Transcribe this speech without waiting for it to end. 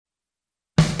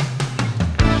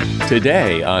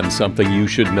Today on Something You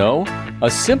Should Know,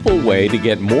 a simple way to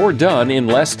get more done in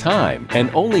less time, and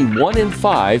only 1 in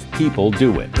 5 people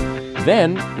do it.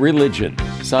 Then, religion.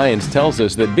 Science tells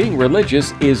us that being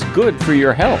religious is good for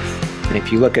your health. And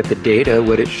if you look at the data,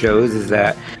 what it shows is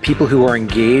that people who are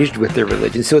engaged with their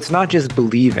religion, so it's not just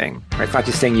believing, right? It's not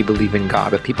just saying you believe in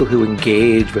God, but people who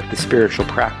engage with the spiritual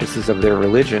practices of their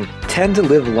religion tend to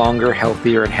live longer,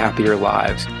 healthier, and happier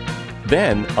lives.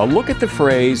 Then, a look at the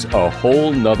phrase, a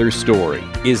whole nother story.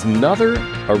 Is nother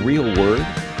a real word?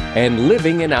 And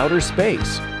living in outer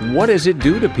space, what does it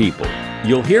do to people?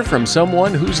 You'll hear from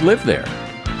someone who's lived there.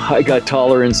 I got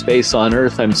taller in space on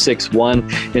Earth. I'm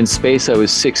 6'1". In space, I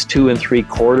was 6'2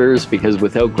 3/4", because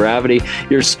without gravity,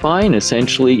 your spine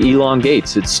essentially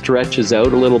elongates. It stretches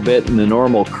out a little bit, and the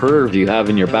normal curve you have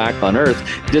in your back on Earth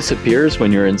disappears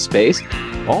when you're in space.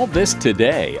 All this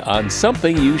today on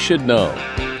Something You Should Know.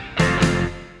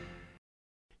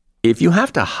 If you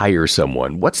have to hire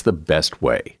someone, what's the best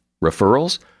way?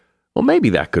 Referrals? Well, maybe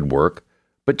that could work.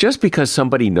 But just because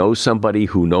somebody knows somebody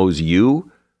who knows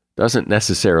you doesn't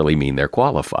necessarily mean they're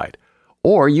qualified.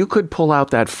 Or you could pull out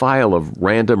that file of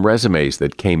random resumes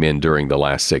that came in during the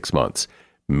last 6 months.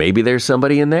 Maybe there's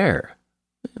somebody in there.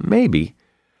 Maybe.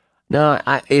 Now,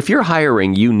 if you're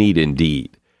hiring, you need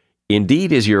Indeed.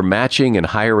 Indeed is your matching and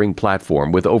hiring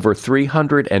platform with over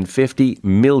 350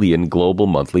 million global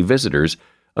monthly visitors,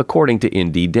 according to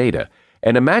Indeed data,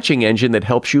 and a matching engine that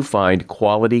helps you find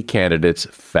quality candidates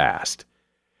fast.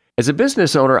 As a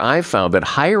business owner, I've found that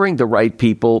hiring the right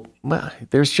people, well,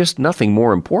 there's just nothing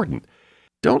more important.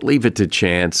 Don't leave it to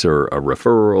chance or a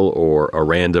referral or a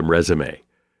random resume.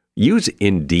 Use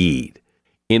Indeed.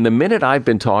 In the minute I've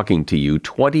been talking to you,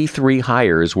 23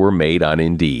 hires were made on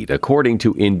Indeed, according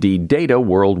to Indeed data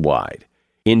worldwide.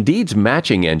 Indeed's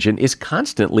matching engine is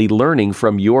constantly learning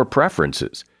from your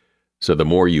preferences. So the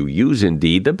more you use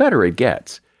Indeed, the better it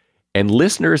gets. And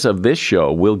listeners of this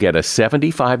show will get a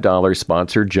 $75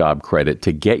 sponsored job credit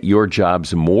to get your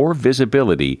jobs more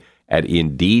visibility at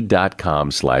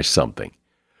Indeed.com/something.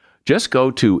 Just go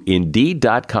to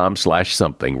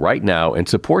Indeed.com/something right now and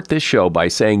support this show by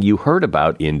saying you heard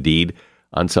about Indeed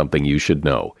on Something You Should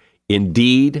Know.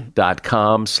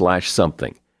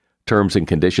 Indeed.com/something. Terms and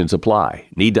conditions apply.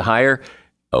 Need to hire?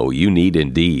 Oh, you need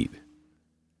Indeed.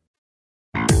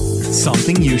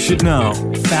 Something you should know.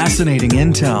 Fascinating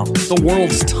intel, the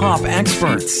world's top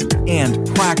experts, and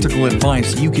practical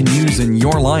advice you can use in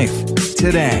your life.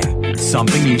 Today,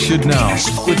 Something You Should Know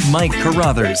with Mike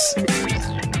Carruthers.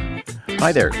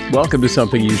 Hi there. Welcome to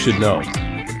Something You Should Know.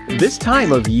 This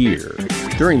time of year,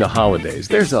 during the holidays,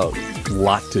 there's a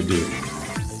lot to do.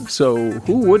 So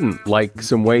who wouldn't like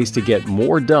some ways to get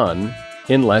more done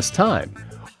in less time?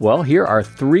 Well, here are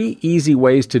 3 easy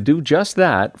ways to do just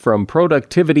that from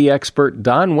productivity expert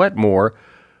Don Wetmore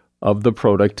of the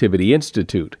Productivity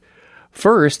Institute.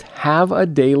 First, have a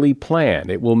daily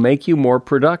plan. It will make you more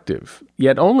productive,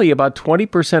 yet only about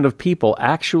 20% of people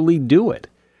actually do it.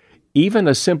 Even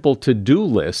a simple to-do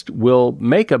list will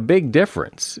make a big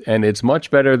difference, and it's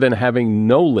much better than having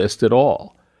no list at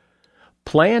all.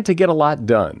 Plan to get a lot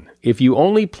done. If you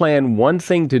only plan one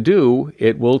thing to do,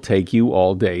 it will take you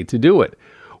all day to do it.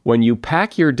 When you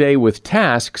pack your day with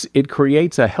tasks, it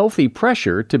creates a healthy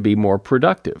pressure to be more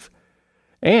productive.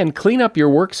 And clean up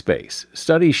your workspace.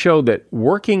 Studies show that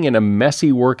working in a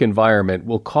messy work environment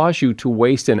will cause you to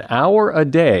waste an hour a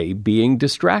day being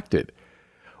distracted.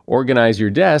 Organize your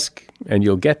desk, and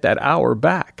you'll get that hour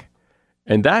back.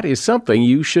 And that is something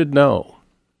you should know.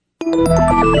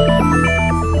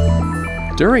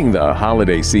 During the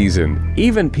holiday season,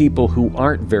 even people who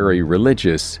aren't very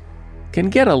religious can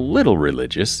get a little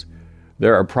religious.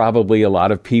 There are probably a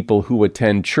lot of people who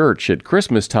attend church at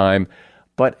Christmas time,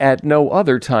 but at no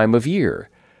other time of year.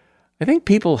 I think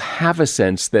people have a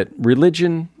sense that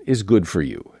religion is good for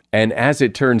you. And as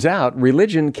it turns out,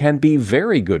 religion can be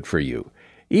very good for you,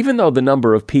 even though the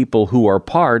number of people who are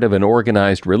part of an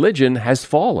organized religion has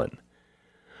fallen.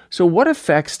 So what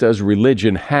effects does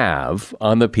religion have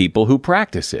on the people who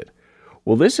practice it?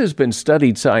 Well, this has been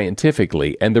studied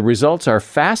scientifically, and the results are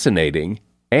fascinating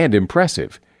and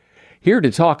impressive. Here to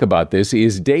talk about this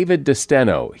is David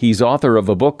DeSteno. He's author of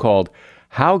a book called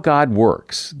How God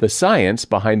Works, The Science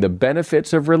Behind the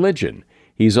Benefits of Religion.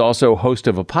 He's also host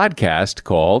of a podcast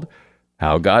called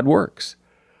How God Works.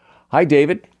 Hi,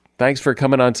 David. Thanks for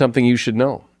coming on Something You Should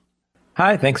Know.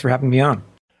 Hi, thanks for having me on.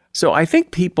 So I think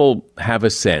people have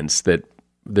a sense that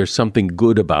there's something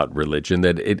good about religion,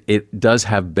 that it does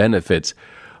have benefits.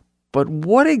 But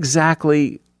what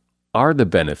exactly are the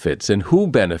benefits and who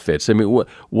benefits? I mean,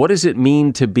 what does it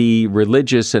mean to be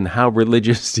religious, and how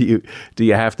religious do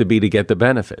you have to be to get the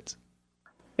benefits?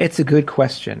 It's a good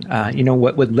question.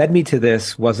 What led me to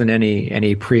this wasn't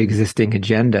any pre-existing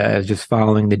agenda. I was just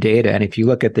following the data. And if you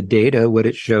look at the data, what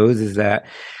it shows is that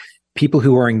people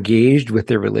who are engaged with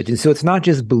their religion, so it's not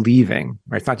just believing,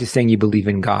 right? It's not just saying you believe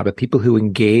in God, but people who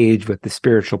engage with the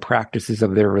spiritual practices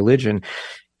of their religion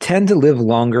tend to live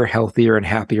longer, healthier, and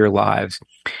happier lives.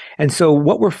 And so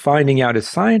what we're finding out as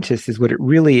scientists is what it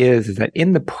really is that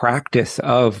in the practice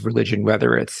of religion,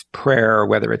 whether it's prayer,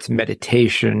 whether it's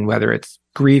meditation, whether it's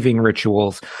grieving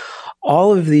rituals,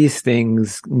 all of these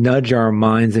things nudge our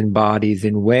minds and bodies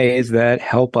in ways that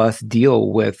help us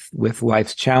deal with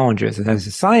life's challenges. And as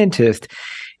a scientist,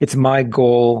 it's my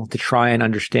goal to try and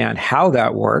understand how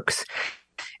that works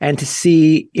and to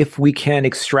see if we can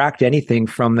extract anything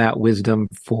from that wisdom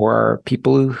for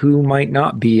people who might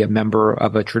not be a member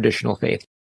of a traditional faith.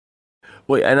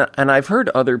 Well, and I've heard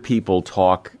other people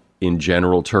talk in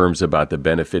general terms about the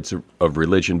benefits of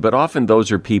religion, but often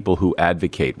those are people who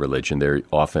advocate religion. They're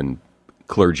often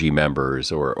clergy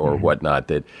members or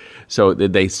whatnot. So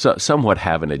they somewhat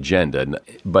have an agenda,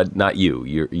 but not you.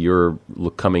 You're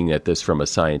coming at this from a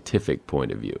scientific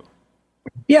point of view.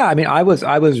 Yeah, I mean, I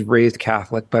was raised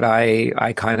Catholic, but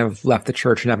I kind of left the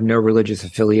church and have no religious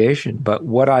affiliation. But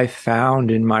what I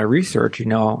found in my research,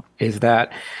 is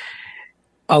that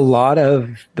a lot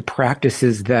of the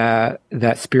practices that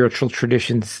spiritual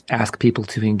traditions ask people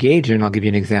to engage in, I'll give you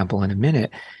an example in a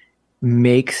minute,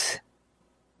 makes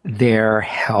their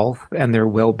health and their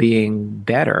well-being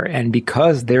better. And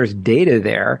because there's data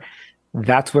there,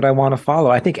 that's what I want to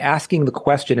follow. I think asking the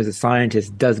question as a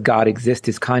scientist, does God exist,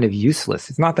 is kind of useless.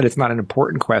 It's not that it's not an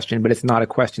important question, but it's not a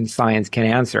question science can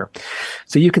answer.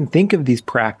 So you can think of these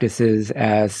practices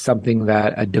as something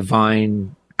that a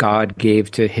divine God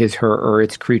gave to his, her, or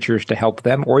its creatures to help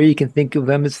them, or you can think of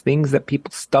them as things that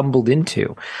people stumbled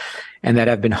into and that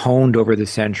have been honed over the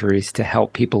centuries to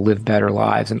help people live better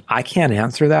lives. And I can't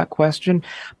answer that question,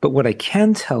 but what I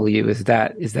can tell you is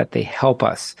that they help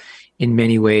us in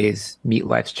many ways meet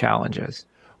life's challenges.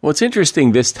 Well, it's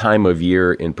interesting this time of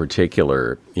year in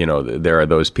particular, there are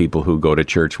those people who go to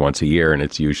church once a year and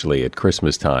it's usually at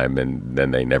Christmas time and then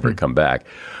they never come back.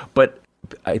 But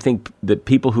I think that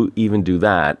people who even do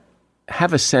that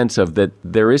have a sense of that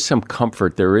there is some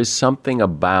comfort, there is something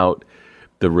about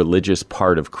the religious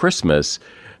part of Christmas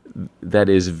that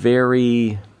is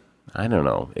very, I don't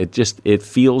know, it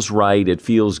feels right, it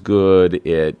feels good,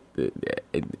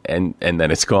 and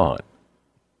then it's gone.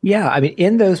 Yeah, I mean,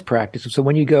 in those practices, so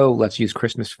when you go, let's use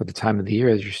Christmas for the time of the year,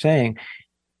 as you're saying,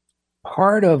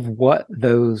 part of what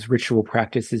those ritual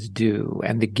practices do,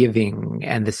 and the giving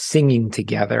and the singing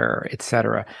together,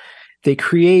 etc., they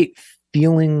create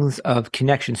feelings of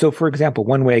connection. So, for example,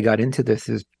 one way I got into this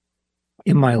is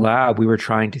in my lab, we were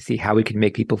trying to see how we could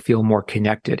make people feel more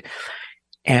connected.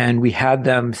 And we had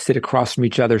them sit across from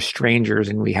each other, strangers,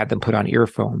 and we had them put on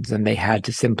earphones, and they had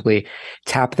to simply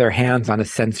tap their hands on a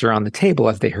sensor on the table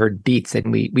as they heard beats.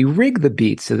 And we rigged the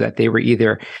beats so that they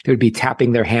would be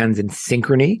tapping their hands in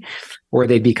synchrony, or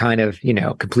they'd be kind of,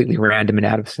 completely random and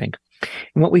out of sync.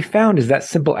 And what we found is that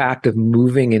simple act of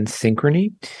moving in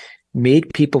synchrony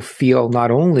made people feel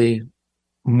not only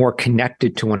more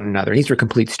connected to one another. These were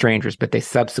complete strangers, but they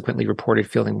subsequently reported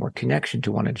feeling more connection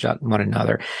to one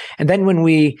another. And then when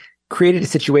we created a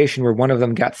situation where one of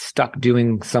them got stuck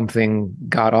doing something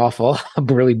god-awful, a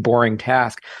really boring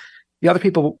task, the other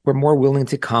people were more willing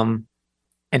to come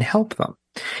and help them.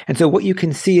 And so what you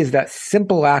can see is that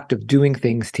simple act of doing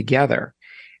things together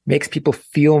makes people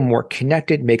feel more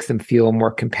connected, makes them feel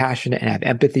more compassionate and have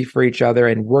empathy for each other.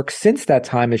 And work since that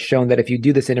time has shown that if you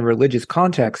do this in a religious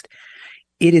context,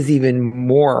 it is even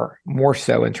more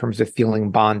so in terms of feeling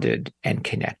bonded and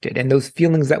connected. And those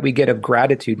feelings that we get of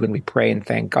gratitude when we pray and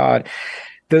thank God,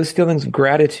 those feelings of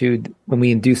gratitude, when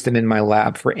we induce them in my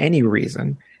lab for any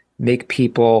reason, make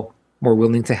people more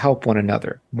willing to help one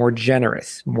another, more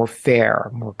generous, more fair,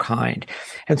 more kind.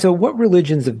 And so what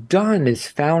religions have done is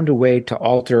found a way to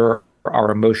alter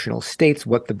our emotional states,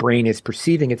 what the brain is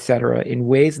perceiving, et cetera, in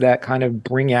ways that kind of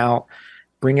bring out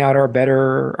our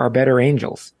better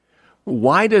angels.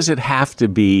 Why does it have to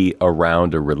be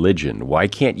around a religion? Why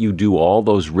can't you do all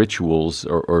those rituals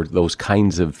or those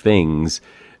kinds of things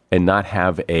and not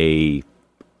have a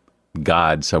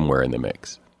God somewhere in the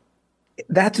mix?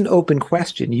 That's an open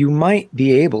question. You might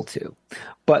be able to,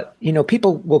 but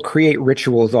people will create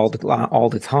rituals all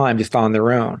the time just on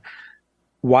their own.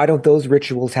 Why don't those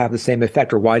rituals have the same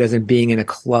effect, or why doesn't being in a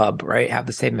club, right, have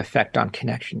the same effect on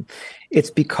connection?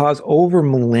 It's because over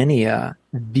millennia,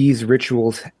 these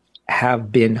rituals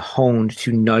have been honed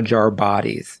to nudge our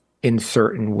bodies in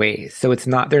certain ways. So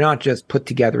they're not just put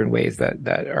together in ways that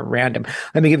are random.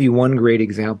 Let me give you one great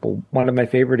example. One of my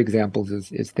favorite examples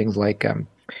is things like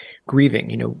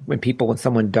grieving. When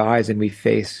someone dies and we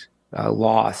face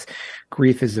loss,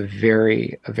 grief is a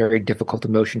very difficult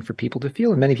emotion for people to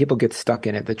feel, and many people get stuck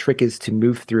in it. The trick is to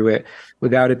move through it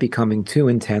without it becoming too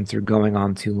intense or going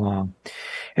on too long.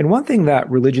 And one thing that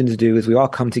religions do is we all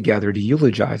come together to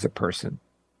eulogize a person.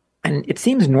 And it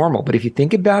seems normal, but if you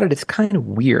think about it, it's kind of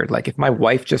weird. Like if my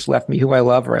wife just left me who I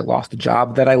love, or I lost a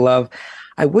job that I love,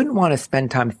 I wouldn't want to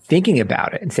spend time thinking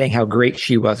about it and saying how great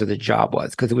she was or the job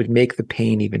was, because it would make the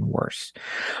pain even worse.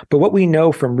 But what we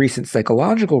know from recent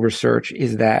psychological research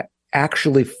is that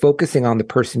actually focusing on the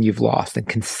person you've lost and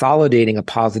consolidating a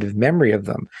positive memory of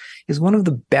them is one of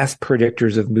the best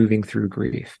predictors of moving through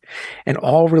grief. And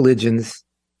all religions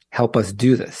help us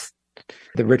do this.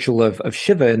 The ritual of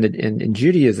Shiva in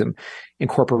Judaism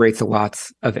incorporates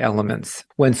lots of elements.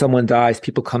 When someone dies,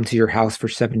 people come to your house for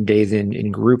 7 days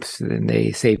in groups, and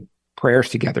they say prayers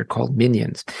together called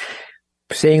minyans.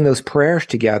 Saying those prayers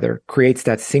together creates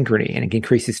that synchrony, and it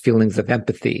increases feelings of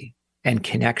empathy and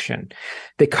connection.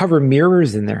 They cover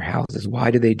mirrors in their houses. Why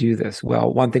do they do this?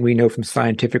 Well, one thing we know from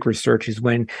scientific research is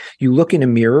when you look in a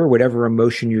mirror, whatever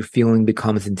emotion you're feeling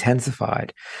becomes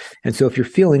intensified. And so if you're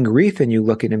feeling grief and you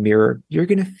look in a mirror, you're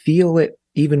going to feel it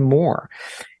even more.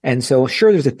 And so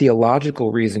sure, there's a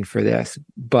theological reason for this,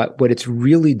 but what it's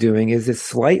really doing is a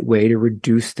slight way to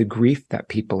reduce the grief that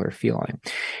people are feeling.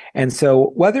 And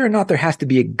so whether or not there has to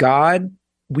be a God,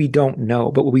 we don't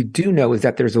know. But what we do know is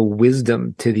that there's a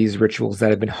wisdom to these rituals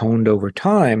that have been honed over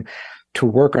time to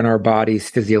work on our bodies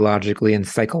physiologically and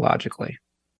psychologically.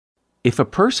 If a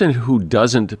person who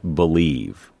doesn't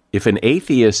believe, if an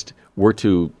atheist were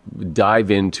to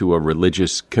dive into a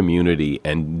religious community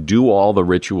and do all the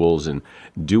rituals and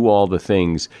do all the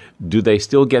things, do they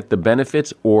still get the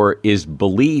benefits, or is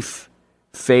belief,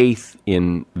 faith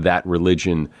in that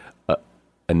religion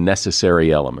a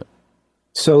necessary element?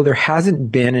 So there hasn't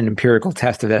been an empirical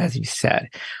test of that, as you said.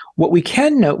 What we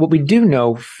do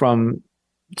know from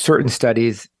certain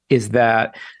studies is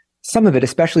that some of it,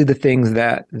 especially the things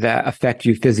that affect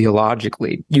you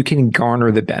physiologically, you can garner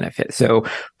the benefit. So,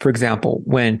 for example,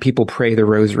 when people pray the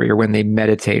rosary, or when they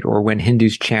meditate, or when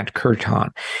Hindus chant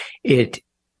kirtan, it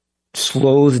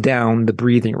slows down the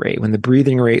breathing rate. When the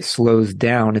breathing rate slows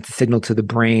down, it's a signal to the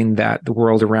brain that the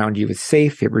world around you is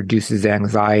safe. It reduces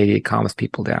anxiety. It calms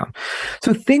people down.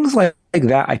 So things like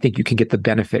that, I think you can get the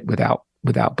benefit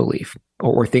without belief.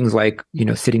 Or things like,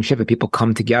 sitting Shiva, people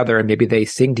come together and maybe they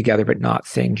sing together, but not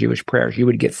saying Jewish prayers. You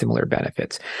would get similar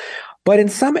benefits. But in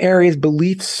some areas,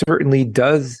 belief certainly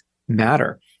does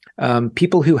matter.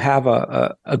 People who have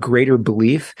a greater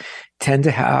belief tend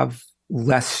to have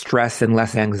less stress and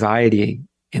less anxiety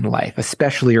in life,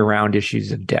 especially around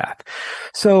issues of death.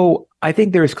 So I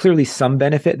think there is clearly some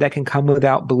benefit that can come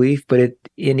without belief, but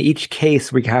in each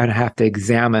case, we kind of have to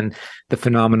examine the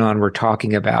phenomenon we're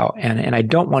talking about. And I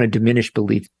don't want to diminish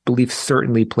belief. Belief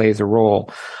certainly plays a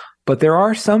role, but there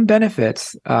are some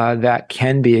benefits that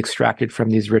can be extracted from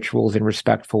these rituals in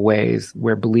respectful ways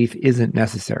where belief isn't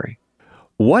necessary.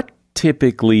 What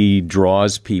typically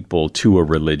draws people to a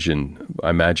religion? I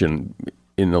imagine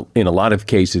in a lot of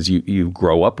cases, you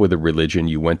grow up with a religion,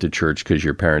 you went to church because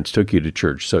your parents took you to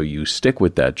church, so you stick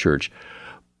with that church.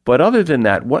 But other than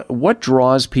that, what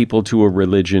draws people to a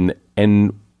religion,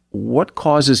 and what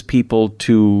causes people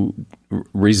to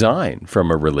resign from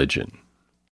a religion?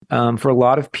 For a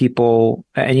lot of people,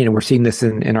 and we're seeing this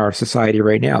in our society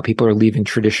right now, people are leaving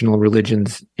traditional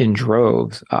religions in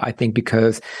droves. I think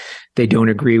because they don't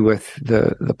agree with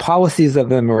the policies of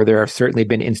them, or there have certainly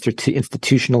been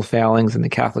institutional failings in the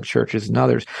Catholic churches and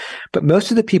others. But most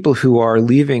of the people who are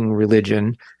leaving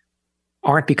religion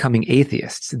aren't becoming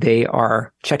atheists. They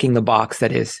are checking the box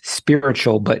that is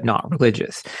spiritual but not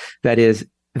religious. That is,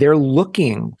 they're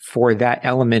looking for that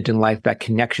element in life, that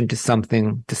connection to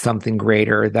something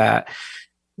greater, that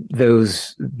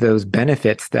those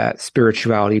benefits that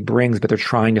spirituality brings, but they're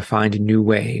trying to find a new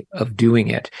way of doing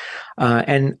it.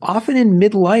 And often in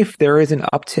midlife, there is an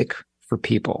uptick for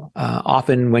people.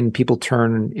 Often when people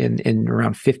turn in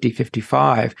around 50,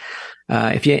 55,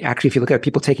 if you look at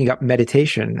people taking up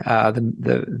meditation,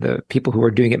 the people who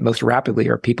are doing it most rapidly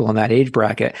are people in that age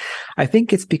bracket. I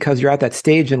think it's because you're at that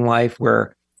stage in life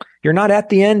where you're not at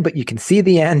the end, but you can see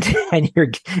the end, and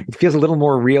it feels a little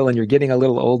more real, and you're getting a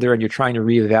little older, and you're trying to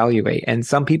reevaluate. And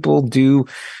some people do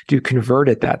convert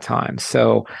at that time.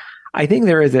 So I think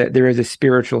there is a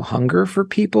spiritual hunger for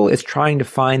people. It's trying to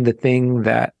find the thing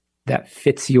that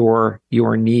fits your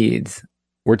needs.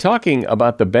 We're talking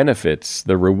about the benefits,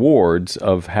 the rewards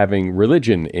of having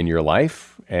religion in your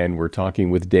life. and we're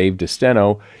talking with Dave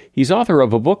DeSteno. He's author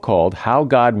of a book called How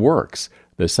God Works: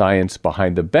 The Science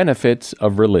Behind the Benefits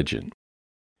of Religion.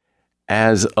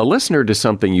 As a listener to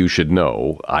Something You Should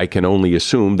Know, I can only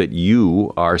assume that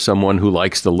you are someone who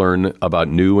likes to learn about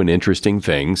new and interesting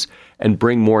things and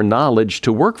bring more knowledge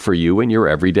to work for you in your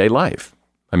everyday life.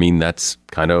 I mean, that's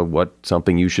kind of what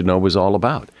Something You Should Know is all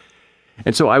about.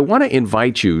 And so I want to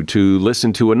invite you to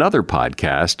listen to another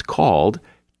podcast called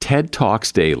TED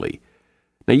Talks Daily.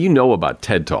 Now, you know about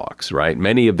TED Talks, right?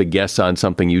 Many of the guests on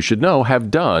Something You Should Know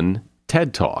have done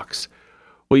TED Talks.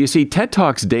 Well, you see, TED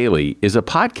Talks Daily is a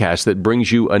podcast that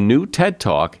brings you a new TED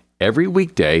Talk every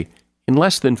weekday in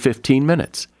less than 15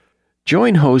 minutes.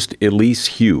 Join host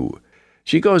Elise Hu.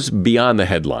 She goes beyond the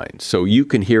headlines so you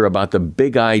can hear about the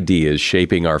big ideas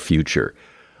shaping our future.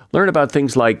 Learn about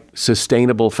things like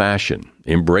sustainable fashion,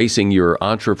 embracing your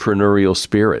entrepreneurial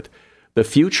spirit, the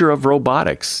future of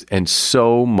robotics, and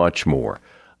so much more.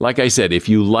 Like I said, if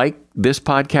you like this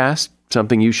podcast,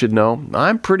 Something You Should Know,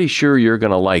 I'm pretty sure you're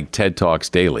going to like TED Talks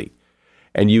Daily.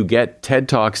 And you get TED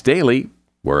Talks Daily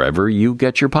wherever you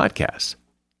get your podcasts.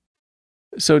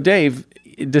 So, Dave,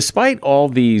 despite all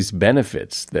these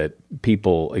benefits that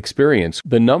people experience,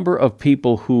 the number of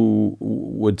people who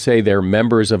would say they're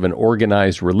members of an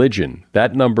organized religion,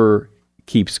 that number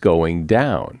keeps going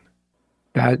down.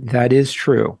 That is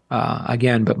true.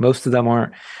 Again, but most of them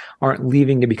aren't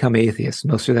leaving to become atheists.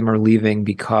 Most of them are leaving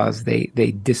because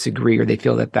they disagree or they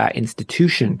feel that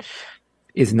institution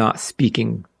is not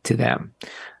speaking to them.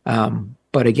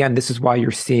 But again, this is why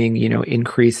you're seeing,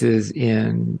 increases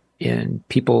in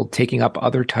people taking up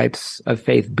other types of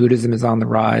faith. Buddhism is on the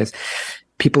rise.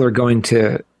 People are going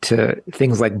to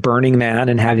things like Burning Man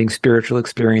and having spiritual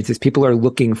experiences. People are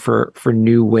looking for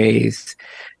new ways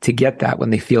to get that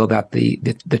when they feel that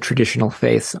the traditional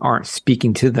faiths aren't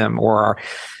speaking to them or are,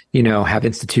 have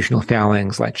institutional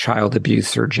failings like child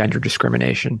abuse or gender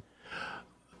discrimination.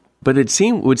 But it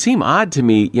would seem odd to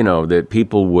me, that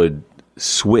people would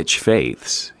switch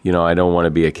faiths. I don't want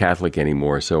to be a Catholic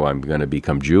anymore, so I'm going to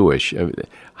become Jewish.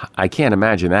 I can't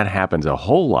imagine that happens a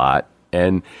whole lot.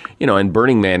 And, and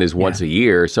Burning Man is once a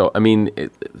year. So, I mean,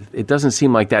 it doesn't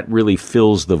seem like that really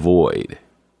fills the void.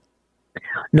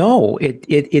 No,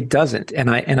 it doesn't.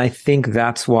 And I think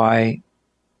that's why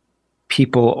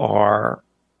people are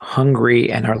hungry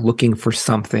and are looking for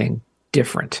something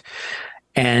different.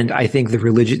 And I think the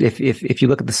religious, if you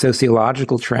look at the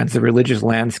sociological trends, the religious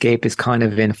landscape is kind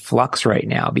of in flux right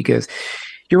now, because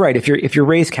you're right. If you're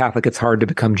raised Catholic, it's hard to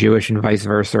become Jewish and vice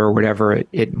versa, or whatever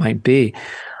it might be.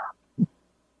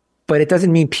 But it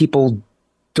doesn't mean people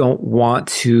don't want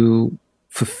to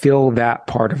fulfill that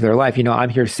part of their life. I'm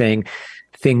here saying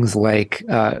things like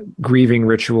grieving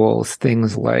rituals,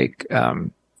 things like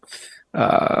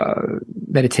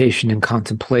meditation and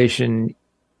contemplation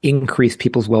increase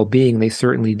people's well-being. They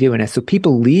certainly do. And so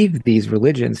people leave these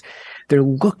religions, they're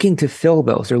looking to fill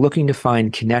those. They're looking to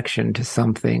find connection to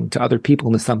something, to other people,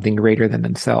 and to something greater than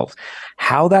themselves.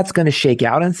 How that's going to shake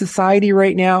out in society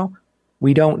right now,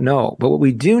 we don't know. But what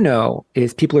we do know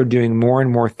is people are doing more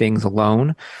and more things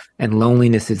alone, and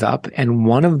loneliness is up. And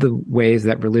one of the ways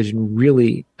that religion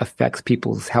really affects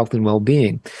people's health and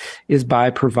well-being is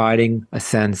by providing a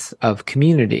sense of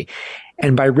community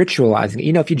and by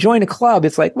ritualizing. If you join a club,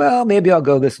 it's like, well, maybe I'll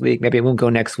go this week, maybe I won't go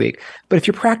next week. But if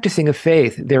you're practicing a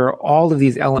faith, there are all of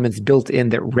these elements built in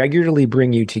that regularly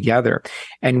bring you together.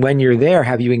 And when you're there,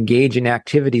 have you engage in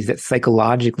activities that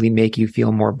psychologically make you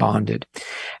feel more bonded.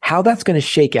 How that's going to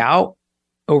shake out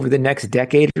over the next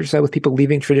decade or so with people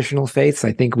leaving traditional faiths,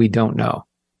 I think we don't know.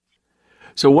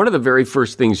 So one of the very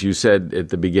first things you said at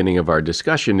the beginning of our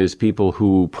discussion is people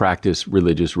who practice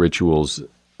religious rituals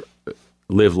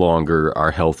live longer, are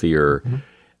healthier. Mm-hmm.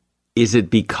 Is it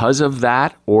because of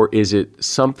that, or is it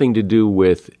something to do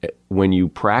with when you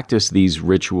practice these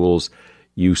rituals,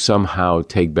 you somehow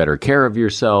take better care of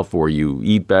yourself, or you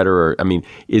eat better? Or,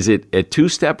 is it a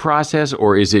two-step process,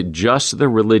 or is it just the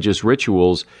religious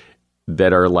rituals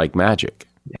that are like magic?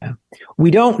 Yeah,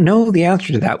 we don't know the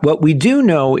answer to that. What we do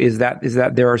know is that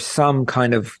there are some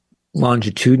kind of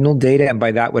longitudinal data, and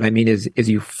by that what I mean is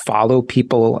you follow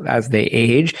people as they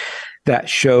age, that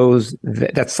shows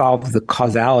that solves the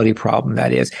causality problem.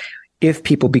 That is, if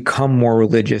people become more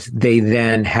religious, they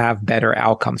then have better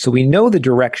outcomes. So we know the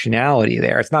directionality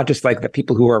there. It's not just like the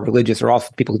people who are religious are also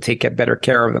people who take better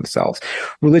care of themselves.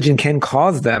 Religion can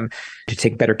cause them to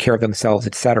take better care of themselves,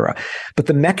 etc. But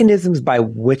the mechanisms by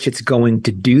which it's going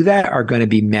to do that are going to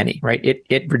be many, right?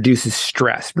 It reduces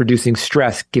stress. Reducing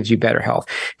stress gives you better health.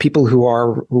 People who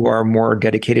are more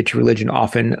dedicated to religion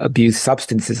often abuse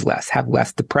substances less, have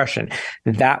less depression.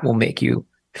 That will make you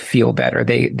feel better.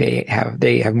 They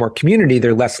have more community.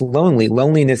 They're less lonely.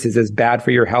 Loneliness is as bad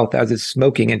for your health as is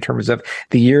smoking in terms of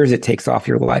the years it takes off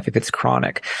your life if it's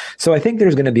chronic. So I think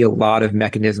there's going to be a lot of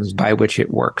mechanisms by which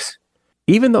it works.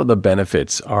 Even though the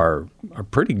benefits are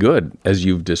pretty good as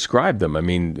you've described them, I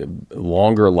mean,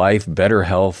 longer life, better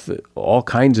health, all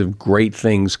kinds of great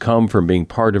things come from being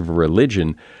part of a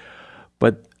religion.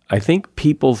 But I think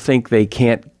people think they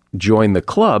can't join the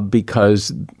club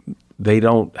because they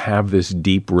don't have this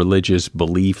deep religious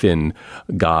belief in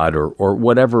God or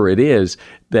whatever it is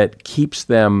that keeps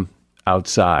them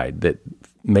outside, that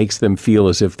makes them feel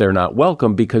as if they're not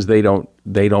welcome because they don't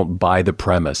buy the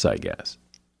premise, I guess.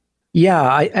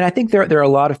 Yeah, and I think there are a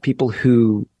lot of people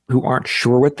who aren't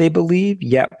sure what they believe,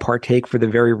 yet partake for the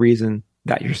very reason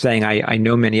that you're saying. I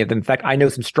know many of them. In fact, I know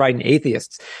some strident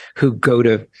atheists who go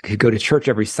to church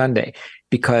every Sunday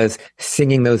because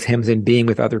singing those hymns and being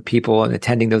with other people and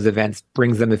attending those events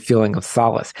brings them a feeling of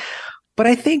solace. But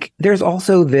I think there's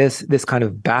also this kind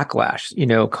of backlash,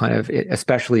 kind of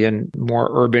especially in more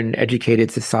urban educated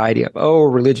society of, oh,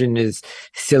 religion is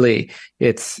silly.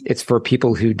 It's for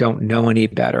people who don't know any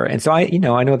better. And so I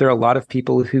know there are a lot of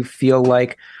people who feel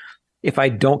like if I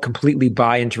don't completely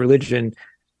buy into religion,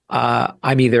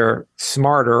 I'm either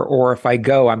smarter, or if I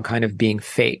go, I'm kind of being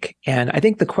fake. And I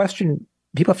think the question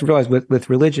people have to realize with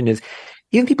religion is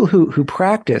even people who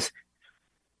practice,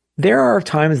 there are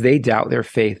times they doubt their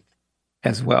faith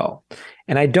as well.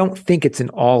 And I don't think it's an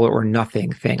all or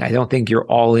nothing thing. I don't think you're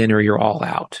all in or you're all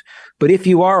out. But if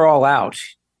you are all out,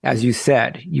 as you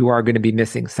said, you are going to be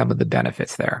missing some of the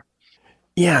benefits there.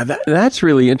 Yeah, that's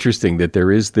really interesting that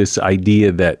there is this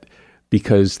idea that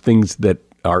because things that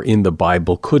are in the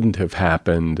Bible couldn't have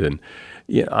happened, and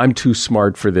I'm too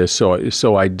smart for this,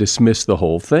 so I dismiss the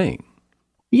whole thing.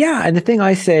 Yeah, and the thing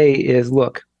I say is,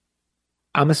 look,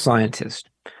 I'm a scientist.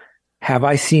 Have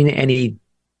I seen any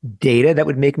data that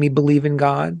would make me believe in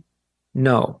God?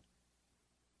 No.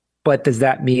 But does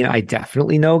that mean I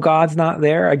definitely know God's not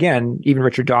there? Again, even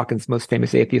Richard Dawkins, most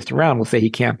famous atheist around, will say he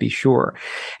can't be sure.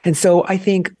 And so I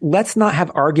think let's not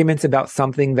have arguments about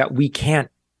something that we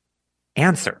can't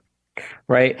answer,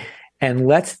 right? And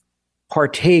let's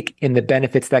partake in the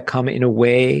benefits that come in a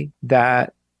way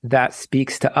that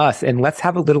speaks to us. And let's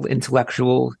have a little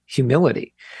intellectual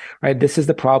humility, right? This is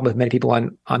the problem with many people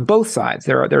on both sides.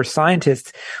 There are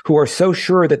scientists who are so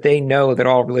sure that they know that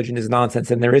all religion is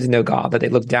nonsense and there is no God, that they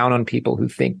look down on people who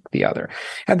think the other.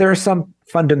 And there are some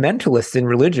fundamentalists in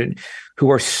religion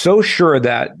who are so sure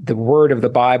that the word of the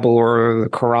Bible or the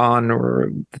Quran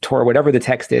or the Torah, whatever the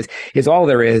text is all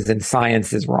there is, and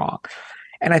science is wrong.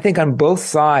 And I think on both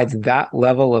sides, that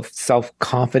level of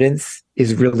self-confidence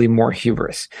is really more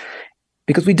hubris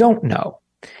because we don't know.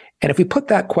 And if we put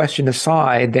that question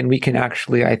aside, then we can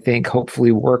actually, I think,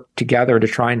 hopefully work together to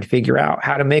try and figure out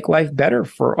how to make life better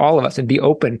for all of us and be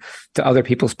open to other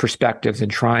people's perspectives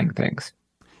and trying things.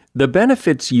 The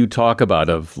benefits you talk about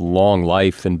of long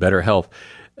life and better health,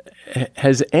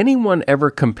 has anyone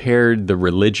ever compared the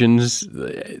religions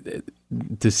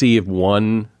to see if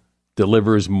one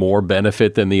delivers more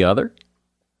benefit than the other?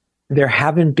 There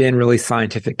haven't been really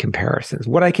scientific comparisons.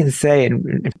 What I can say,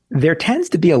 and there tends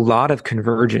to be a lot of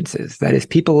convergences. That is,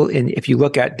 if you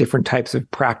look at different types of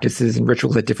practices and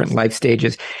rituals at different life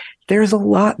stages, there's a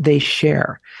lot they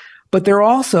share. But there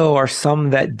also are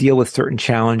some that deal with certain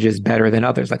challenges better than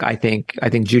others. Like I think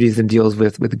Judaism deals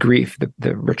with grief,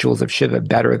 the rituals of Shiva,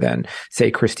 better than,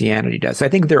 say, Christianity does. So I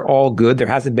think they're all good. There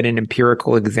hasn't been an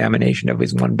empirical examination of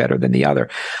is one better than the other.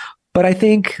 But I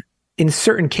think in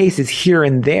certain cases here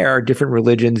and there, different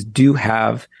religions do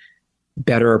have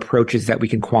better approaches that we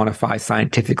can quantify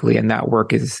scientifically, and that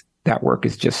work is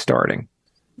just starting.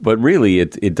 But really,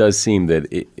 it does seem that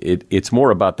it's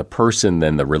more about the person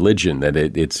than the religion, that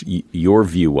it's your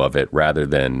view of it rather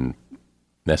than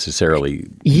necessarily.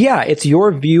 Yeah, it's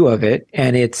your view of it,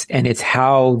 and it's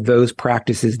how those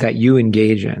practices that you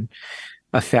engage in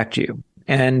affect you.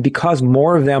 And because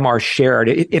more of them are shared,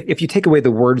 if you take away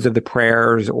the words of the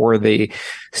prayers or the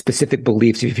specific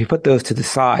beliefs, if you put those to the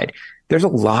side, there's a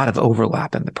lot of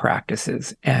overlap in the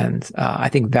practices. And I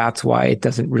think that's why it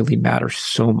doesn't really matter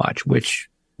so much which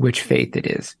faith it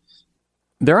is.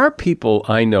 There are people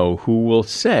I know who will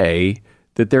say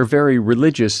that they're very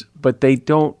religious, but they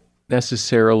don't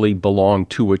necessarily belong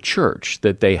to a church,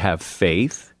 that they have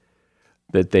faith,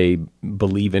 that they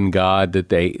believe in God, that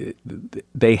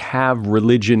they have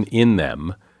religion in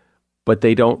them, but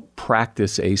they don't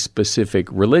practice a specific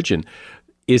religion.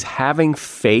 Is having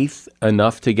faith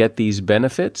enough to get these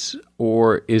benefits,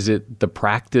 or is it the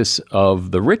practice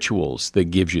of the rituals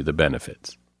that gives you the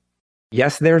benefits?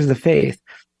 Yes, there's the faith,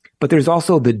 but there's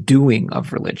also the doing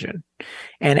of religion.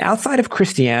 And outside of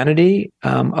Christianity,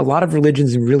 a lot of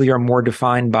religions really are more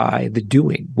defined by the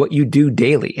doing, what you do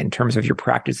daily in terms of your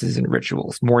practices and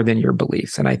rituals, more than your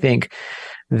beliefs. And I think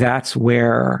that's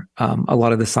where a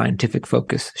lot of the scientific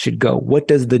focus should go. What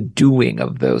does the doing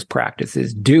of those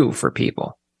practices do for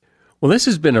people? Well, this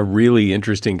has been a really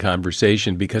interesting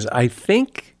conversation because I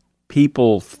think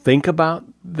people think about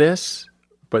this,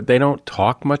 but they don't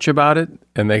talk much about it,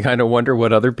 and they kind of wonder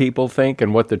what other people think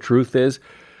and what the truth is.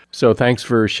 So thanks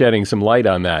for shedding some light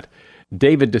on that.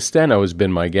 David DeSteno has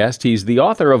been my guest. He's the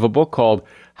author of a book called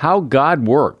How God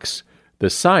Works, The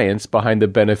Science Behind the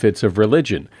Benefits of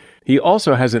Religion. He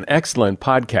also has an excellent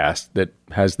podcast that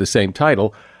has the same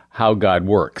title, How God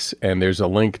Works, and there's a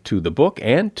link to the book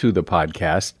and to the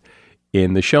podcast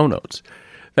in the show notes.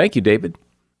 Thank you, David.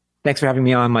 Thanks for having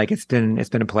me on, Mike. It's been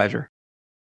a pleasure.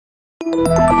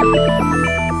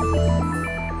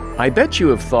 I bet you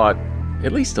have thought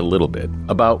at least a little bit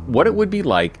about what it would be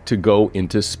like to go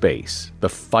into space, the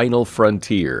final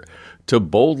frontier, to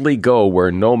boldly go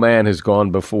where no man has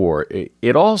gone before.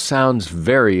 It all sounds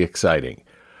very exciting.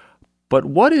 But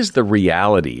what is the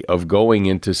reality of going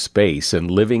into space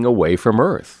and living away from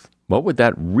Earth? What would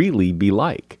that really be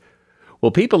like?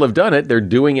 Well, people have done it. They're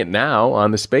doing it now on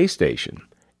the space station.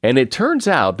 And it turns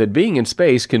out that being in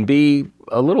space can be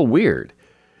a little weird.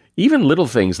 Even little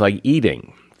things like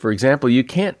eating. For example, you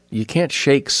can't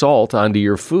shake salt onto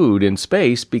your food in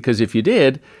space because if you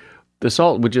did, the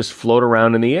salt would just float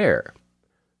around in the air.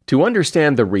 To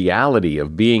understand the reality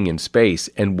of being in space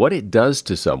and what it does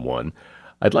to someone,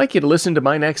 I'd like you to listen to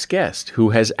my next guest,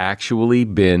 who has actually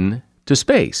been to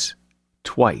space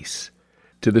twice,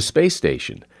 to the space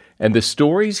station. And the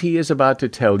stories he is about to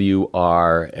tell you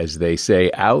are, as they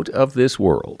say, out of this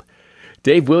world.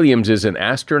 Dave Williams is an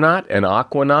astronaut, an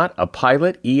aquanaut, a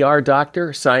pilot, ER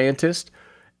doctor, scientist,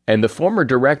 and the former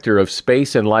director of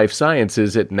space and life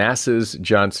sciences at NASA's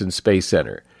Johnson Space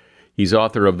Center. He's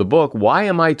author of the book, Why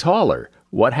Am I Taller?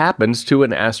 What Happens to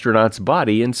an Astronaut's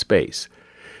Body in Space?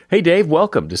 Hey, Dave,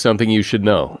 welcome to Something You Should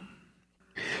Know.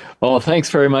 Well, thanks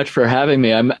very much for having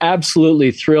me. I'm absolutely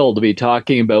thrilled to be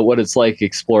talking about what it's like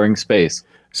exploring space.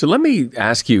 So let me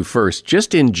ask you first,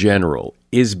 just in general,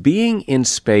 is being in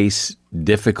space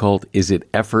difficult? Is it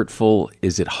effortful?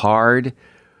 Is it hard?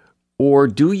 Or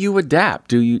do you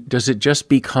adapt? Does it just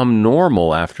become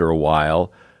normal after a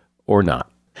while or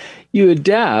not? You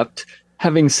adapt.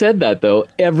 Having said that, though,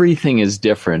 everything is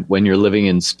different when you're living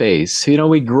in space. You know,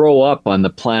 we grow up on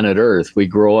the planet Earth. We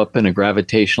grow up in a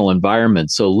gravitational environment.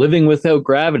 So living without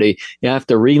gravity, you have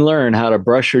to relearn how to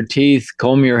brush your teeth,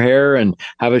 comb your hair, and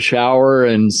have a shower,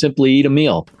 and simply eat a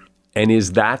meal. And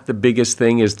is that the biggest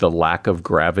thing, is the lack of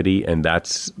gravity, and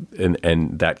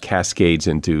that cascades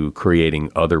into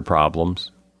creating other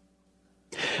problems?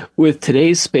 With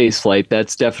today's spaceflight,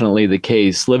 that's definitely the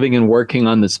case. Living and working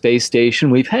on the space station,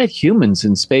 we've had humans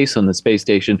in space on the space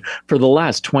station for the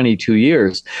last 22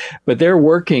 years, but they're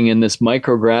working in this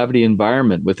microgravity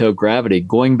environment without gravity.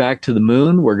 Going back to the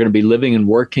moon, we're going to be living and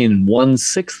working in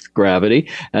 1/6 gravity,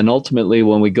 and ultimately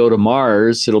when we go to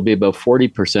Mars, it'll be about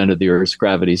 40% of the Earth's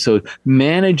gravity. So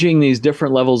managing these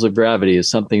different levels of gravity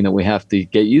is something that we have to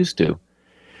get used to.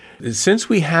 Since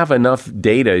we have enough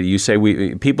data, you say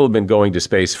people have been going to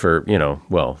space for,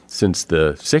 since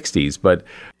the 60s, but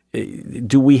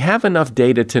do we have enough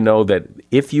data to know that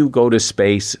if you go to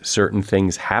space, certain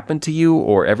things happen to you,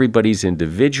 or everybody's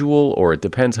individual, or it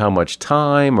depends how much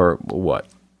time, or what?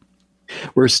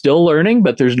 We're still learning,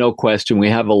 but there's no question we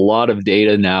have a lot of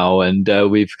data now, and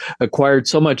we've acquired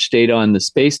so much data on the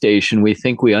space station, we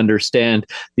think we understand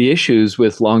the issues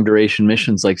with long-duration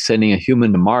missions like sending a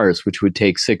human to Mars, which would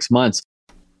take 6 months.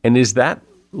 And is that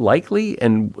likely?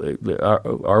 And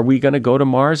are we going to go to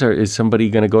Mars, or is somebody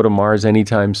going to go to Mars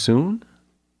anytime soon?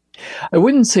 I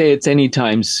wouldn't say it's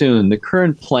anytime soon. The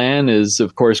current plan is,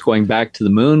 of course, going back to the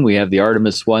moon. We have the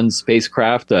Artemis 1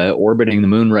 spacecraft orbiting the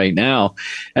moon right now,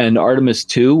 and Artemis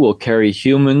 2 will carry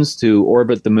humans to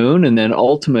orbit the moon, and then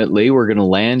ultimately we're going to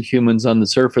land humans on the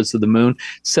surface of the moon,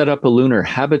 set up a lunar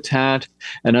habitat,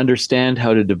 and understand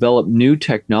how to develop new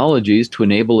technologies to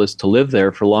enable us to live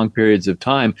there for long periods of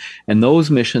time, and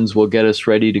those missions will get us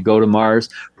ready to go to Mars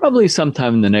probably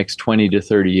sometime in the next 20 to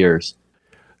 30 years.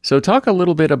 So talk a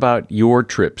little bit about your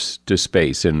trips to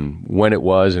space and when it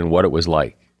was and what it was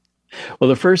like. Well,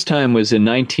 the first time was in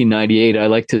 1998. I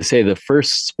like to say the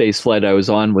first space flight I was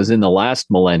on was in the last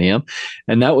millennium.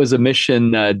 And that was a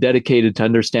mission dedicated to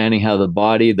understanding how the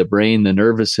body, the brain, the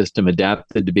nervous system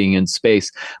adapted to being in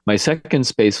space. My second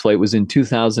space flight was in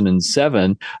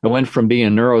 2007. I went from being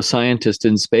a neuroscientist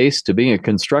in space to being a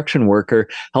construction worker,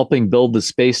 helping build the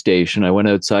space station. I went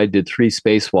outside, did 3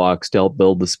 spacewalks to help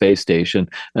build the space station.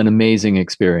 An amazing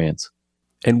experience.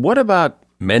 And what about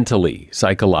mentally,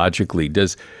 psychologically?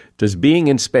 Does being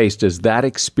in space, does that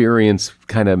experience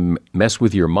kind of mess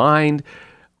with your mind?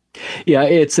 Yeah,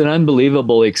 it's an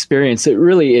unbelievable experience.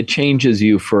 It changes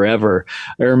you forever.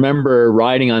 I remember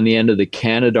riding on the end of the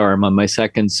Canadarm on my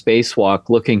second spacewalk,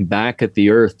 looking back at the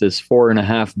Earth, this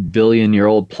 4.5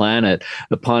 billion-year-old planet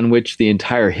upon which the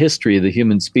entire history of the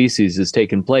human species has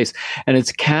taken place. And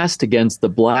it's cast against the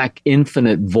black,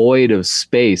 infinite void of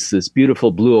space, this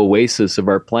beautiful blue oasis of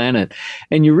our planet.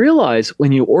 And you realize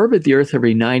when you orbit the Earth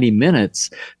every 90 minutes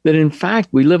that, in fact,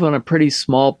 we live on a pretty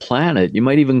small planet. You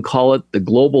might even call it the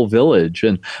global village,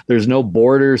 and there's no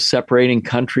borders separating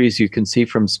countries you can see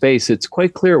from space. It's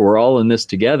quite clear we're all in this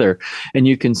together, and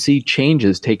you can see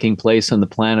changes taking place on the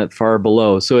planet far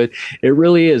below. So it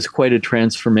really is quite a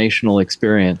transformational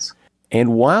experience.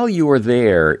 And while you are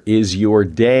there, is your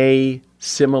day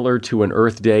similar to an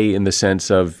Earth day in the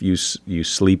sense of you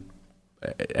sleep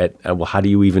at, well, how do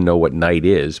you even know what night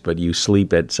is? But you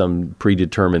sleep at some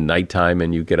predetermined nighttime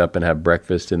and you get up and have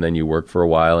breakfast and then you work for a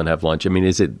while and have lunch. I mean,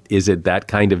 is it that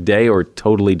kind of day or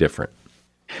totally different?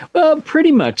 Well,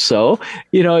 pretty much so.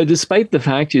 Despite the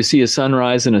fact you see a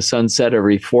sunrise and a sunset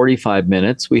every 45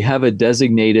 minutes, we have a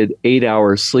designated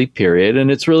 8-hour sleep period,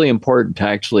 and it's really important to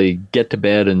actually get to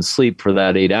bed and sleep for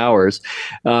that 8 hours.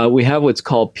 We have what's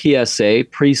called PSA,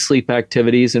 pre-sleep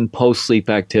activities and post-sleep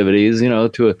activities,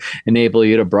 to enable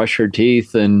you to brush your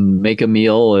teeth and make a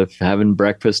meal if having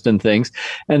breakfast and things.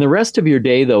 And the rest of your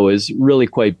day, though, is really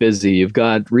quite busy. You've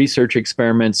got research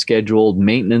experiments scheduled,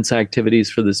 maintenance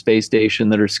activities for the space station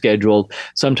that are scheduled.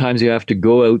 Sometimes you have to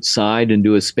go outside and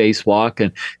do a spacewalk,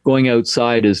 and going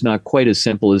outside is not quite as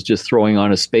simple as just throwing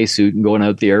on a spacesuit and going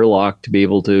out the airlock to be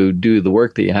able to do the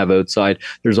work that you have outside.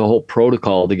 There's a whole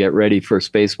protocol to get ready for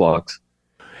spacewalks.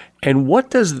 And what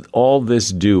does all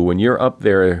this do when you're up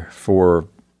there for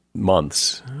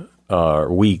months,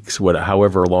 weeks,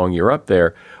 however long you're up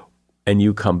there, and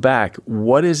you come back?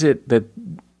 What is it that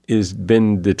is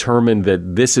been determined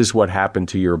that this is what happened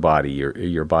to your body?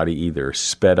 Your body either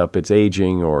sped up its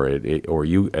aging, or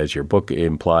you, as your book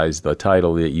implies, the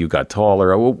title, that you got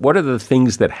taller. What are the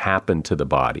things that happen to the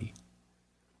body?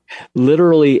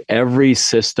 Literally every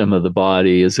system of the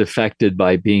body is affected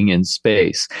by being in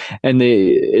space. And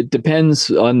it depends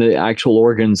on the actual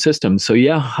organ system. So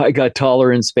yeah, I got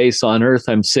taller in space. On Earth,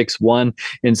 I'm 6'1".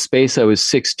 In space, I was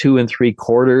 6'2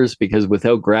 3/4", because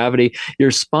without gravity,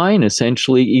 your spine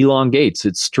essentially elongates.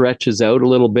 It stretches out a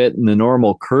little bit, and the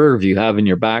normal curve you have in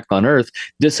your back on Earth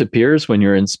disappears when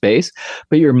you're in space.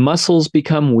 But your muscles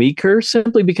become weaker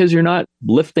simply because you're not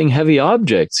lifting heavy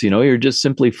objects. You're just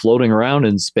simply floating around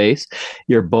in space.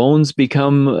 Your bones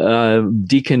become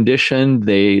deconditioned.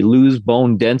 They lose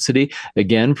bone density.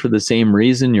 Again, for the same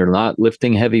reason, you're not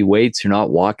lifting heavy weights. You're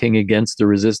not walking against the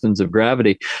resistance of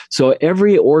gravity. So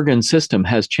every organ system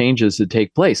has changes that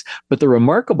take place. But the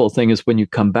remarkable thing is when you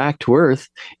come back to Earth,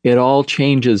 it all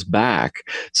changes back.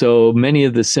 So many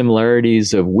of the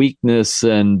similarities of weakness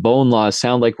and bone loss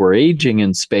sound like we're aging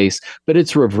in space, but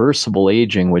it's reversible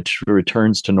aging, which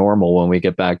returns to normal when we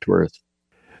get back to Earth.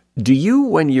 Do you,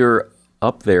 when you're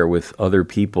up there with other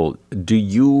people, do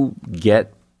you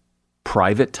get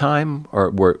private time, or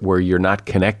where you're not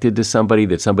connected to somebody,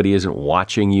 that somebody isn't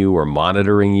watching you or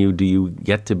monitoring you? Do you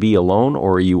get to be alone,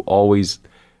 or are you always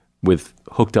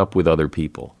hooked up with other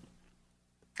people?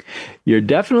 You're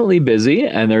definitely busy,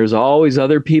 and there's always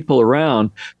other people around,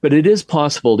 but it is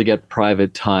possible to get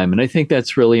private time. And I think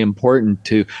that's really important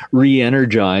to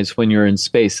re-energize when you're in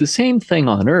space. The same thing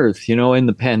on Earth. In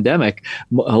the pandemic,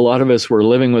 a lot of us were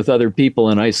living with other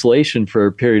people in isolation for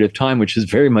a period of time, which is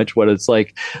very much what it's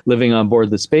like living on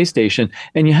board the space station.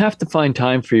 And you have to find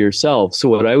time for yourself. So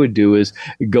what I would do is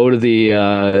go to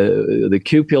the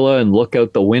cupola and look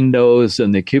out the windows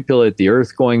and the cupola at the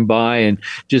Earth going by, and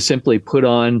just simply put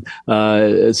on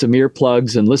some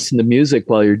earplugs and listen to music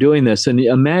while you're doing this. And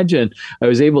imagine I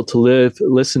was able to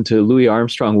listen to Louis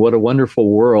Armstrong, What a Wonderful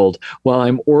World, while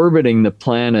I'm orbiting the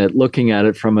planet, looking at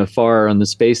it from afar on the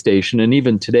space station. And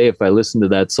even today, if I listen to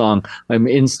that song, I'm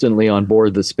instantly on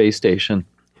board the space station.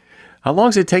 How long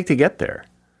does it take to get there?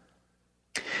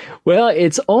 Well,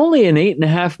 it's only an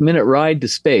 8.5 minute ride to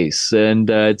space,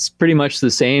 and it's pretty much the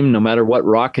same no matter what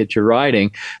rocket you're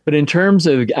riding. But in terms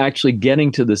of actually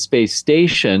getting to the space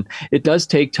station, it does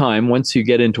take time once you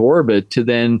get into orbit to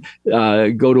then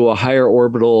go to a higher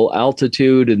orbital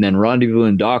altitude and then rendezvous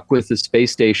and dock with the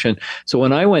space station. So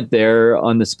when I went there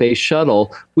on the space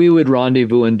shuttle, we would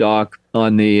rendezvous and dock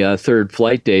on the third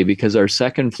flight day, because our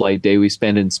second flight day we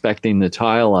spent inspecting the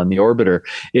tile on the orbiter.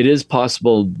 It is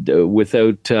possible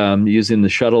without using the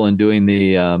shuttle and doing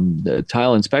the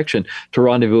tile inspection to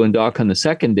rendezvous and dock on the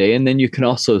second day. And then you can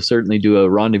also certainly do a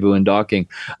rendezvous and docking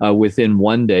within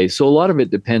one day. So a lot of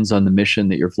it depends on the mission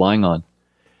that you're flying on.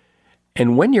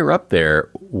 And when you're up there,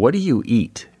 what do you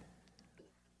eat?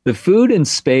 The food in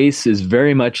space is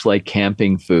very much like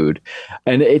camping food.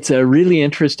 And it's a really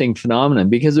interesting phenomenon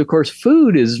because, of course,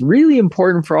 food is really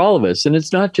important for all of us. And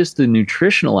it's not just the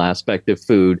nutritional aspect of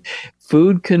food.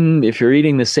 Food can, if you're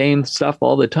eating the same stuff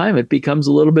all the time, it becomes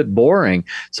a little bit boring.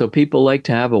 So people like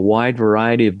to have a wide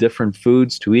variety of different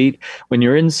foods to eat. When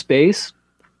you're in space,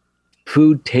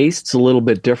 food tastes a little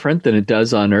bit different than it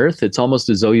does on Earth. It's almost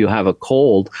as though you have a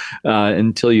cold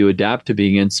until you adapt to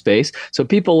being in space. So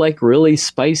people like really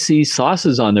spicy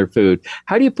sauces on their food.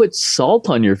 How do you put salt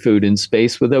on your food in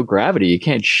space without gravity? You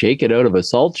can't shake it out of a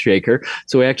salt shaker.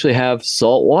 So we actually have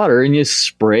salt water and you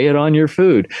spray it on your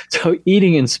food. So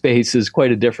eating in space is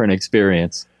quite a different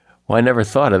experience. Well, I never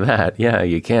thought of that. Yeah,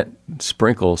 you can't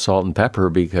sprinkle salt and pepper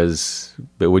because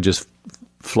it would just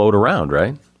float around,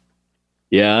 right?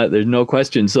 Yeah, there's no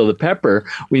question. So the pepper,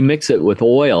 we mix it with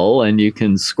oil and you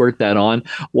can squirt that on.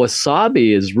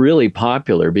 Wasabi is really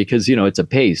popular because, you know, it's a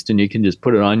paste and you can just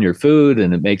put it on your food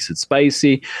and it makes it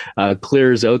spicy,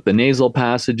 clears out the nasal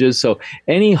passages. So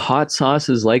any hot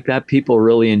sauces like that, people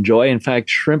really enjoy. In fact,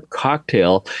 shrimp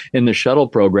cocktail in the shuttle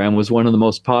program was one of the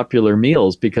most popular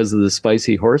meals because of the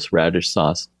spicy horseradish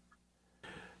sauce.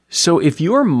 So if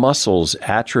your muscles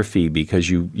atrophy because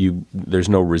you there's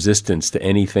no resistance to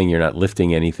anything, you're not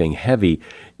lifting anything heavy,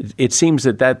 it seems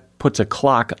that puts a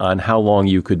clock on how long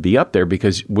you could be up there,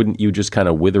 because wouldn't you just kind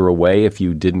of wither away if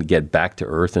you didn't get back to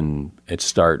Earth and it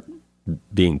start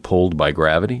being pulled by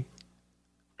gravity?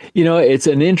 You know, it's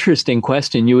an interesting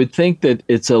question. You would think that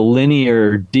it's a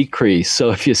linear decrease.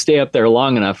 So if you stay up there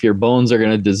long enough, your bones are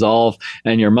going to dissolve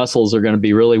and your muscles are going to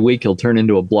be really weak. You'll turn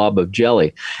into a blob of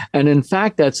jelly. And in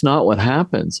fact, that's not what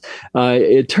happens.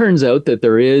 It turns out that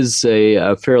there is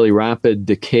a fairly rapid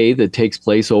decay that takes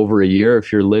place over a year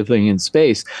if you're living in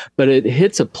space, but it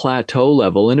hits a plateau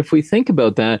level. And if we think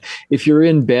about that, if you're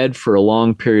in bed for a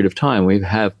long period of time, we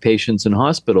have patients in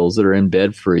hospitals that are in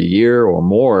bed for a year or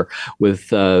more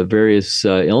with various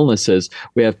illnesses.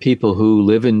 We have people who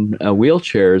live in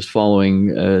wheelchairs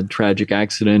following a tragic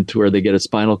accident where they get a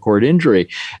spinal cord injury.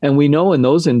 And we know in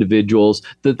those individuals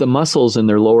that the muscles in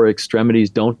their lower extremities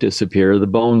don't disappear, the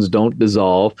bones don't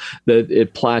dissolve, that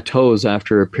it plateaus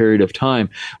after a period of time.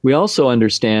 We also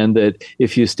understand that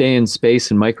if you stay in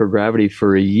space in microgravity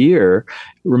for a year,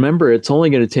 remember, it's only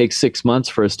going to take 6 months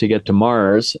for us to get to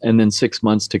Mars and then 6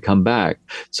 months to come back.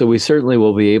 So we certainly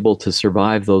will be able to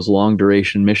survive those long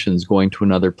duration missions going to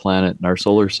another planet in our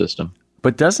solar system.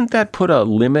 But doesn't that put a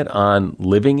limit on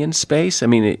living in space? I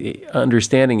mean,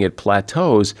 understanding it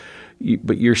plateaus,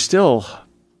 but you're still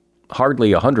hardly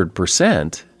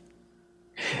 100%.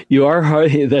 You are,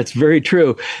 that's very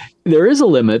true. There is a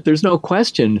limit, there's no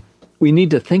question. We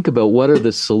need to think about what are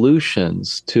the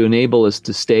solutions to enable us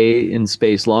to stay in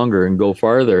space longer and go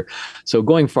farther. So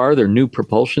going farther, new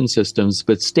propulsion systems,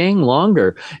 but staying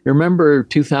longer. You remember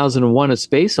 2001, A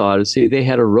Space Odyssey, they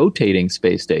had a rotating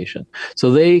space station.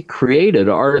 So they created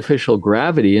artificial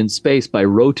gravity in space by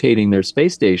rotating their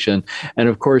space station. And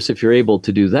of course, if you're able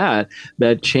to do that,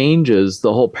 that changes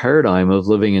the whole paradigm of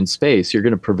living in space. You're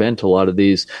going to prevent a lot of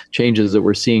these changes that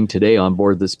we're seeing today on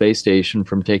board the space station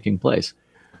from taking place.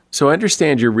 So I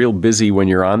understand you're real busy when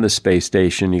you're on the space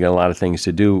station. You got a lot of things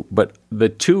to do. But the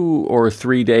 2 or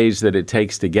 3 days that it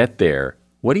takes to get there,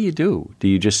 what do you do? Do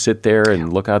you just sit there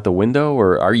and look out the window?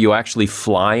 Or are you actually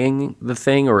flying the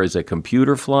thing? Or is a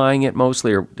computer flying it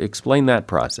mostly? Or explain that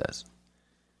process.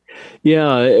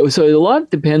 Yeah, so a lot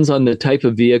depends on the type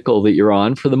of vehicle that you're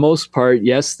on. For the most part,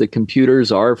 yes, the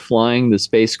computers are flying the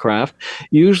spacecraft.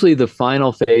 Usually the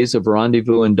final phase of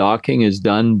rendezvous and docking is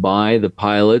done by the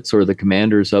pilots or the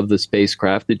commanders of the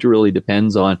spacecraft. It really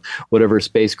depends on whatever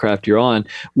spacecraft you're on.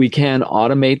 We can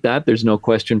automate that. There's no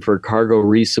question for cargo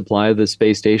resupply of the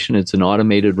space station. It's an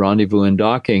automated rendezvous and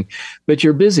docking. But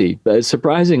you're busy.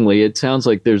 Surprisingly, it sounds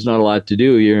like there's not a lot to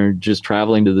do. You're just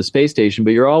traveling to the space station,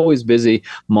 but you're always busy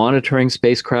monitoring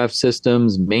spacecraft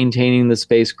systems, maintaining the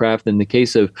spacecraft. In the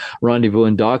case of rendezvous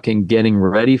and docking, getting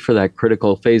ready for that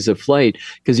critical phase of flight,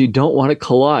 because you don't want to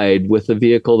collide with the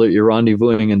vehicle that you're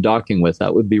rendezvousing and docking with.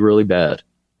 That would be really bad.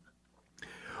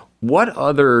 What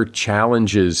other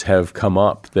challenges have come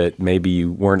up that maybe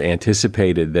you weren't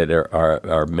anticipated that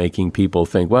are making people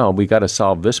think, well, we got to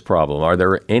solve this problem? Are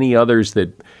there any others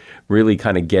that really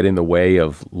kind of get in the way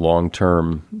of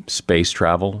long-term space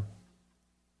travel?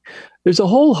 There's a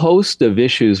whole host of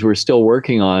issues we're still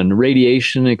working on.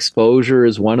 Radiation exposure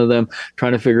is one of them,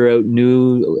 trying to figure out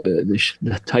new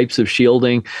types of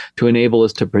shielding to enable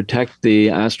us to protect the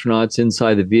astronauts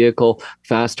inside the vehicle,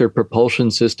 faster propulsion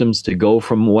systems to go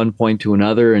from one point to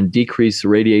another and decrease the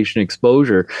radiation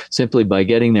exposure simply by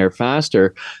getting there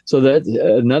faster. So that's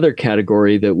another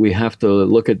category that we have to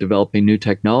look at developing new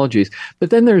technologies.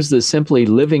 But then there's the simply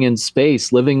living in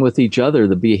space, living with each other,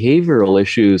 the behavioral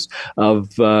issues of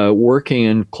working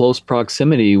in close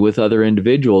proximity with other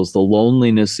individuals, the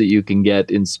loneliness that you can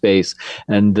get in space,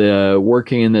 and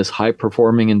working in this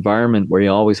high-performing environment where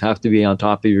you always have to be on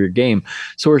top of your game.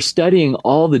 So we're studying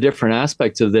all the different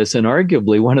aspects of this, and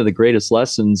arguably one of the greatest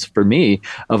lessons for me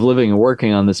of living and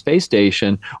working on the space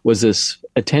station was this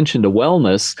attention to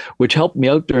wellness, which helped me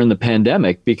out during the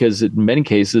pandemic, because in many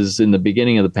cases, in the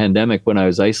beginning of the pandemic, when I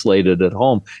was isolated at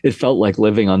home, it felt like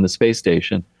living on the space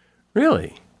station.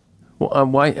 Really? Well,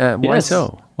 why Yes.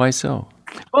 so? Why so?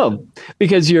 Well,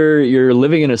 because you're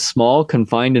living in a small,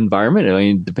 confined environment. I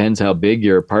mean, it depends how big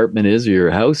your apartment is or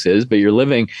your house is, but you're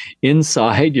living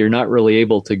inside. You're not really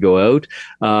able to go out.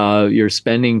 You're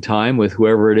spending time with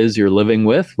whoever it is you're living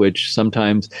with, which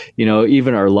sometimes,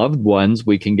 even our loved ones,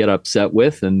 we can get upset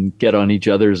with and get on each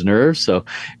other's nerves. So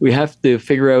we have to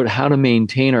figure out how to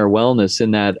maintain our wellness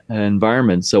in that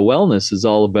environment. So wellness is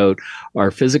all about our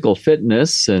physical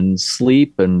fitness and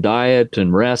sleep and diet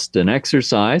and rest and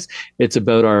exercise. It's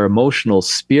about our emotional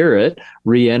spirit,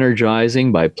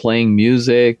 re-energizing by playing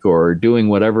music or doing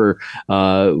whatever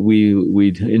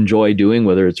we enjoy doing,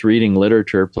 whether it's reading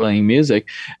literature, playing music.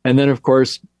 And then, of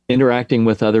course, interacting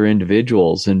with other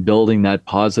individuals and building that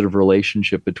positive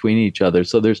relationship between each other.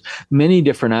 So there's many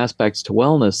different aspects to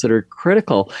wellness that are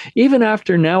critical. Even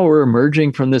after now we're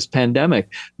emerging from this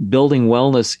pandemic, building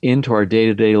wellness into our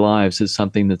day-to-day lives is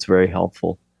something that's very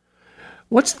helpful.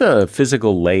 What's the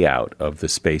physical layout of the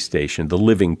space station, the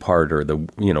living part, or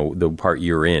the part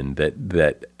you're in?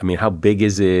 How big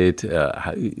is it?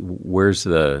 Where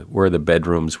are the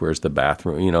bedrooms? Where's the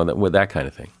bathroom? That kind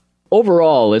of thing.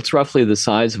 Overall, it's roughly the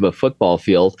size of a football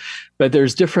field, but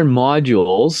there's different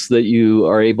modules that you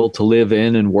are able to live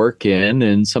in and work in,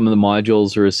 and some of the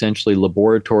modules are essentially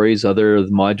laboratories. Other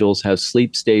modules have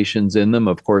sleep stations in them.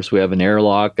 Of course, we have an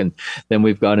airlock, and then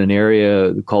we've got an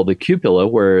area called the cupola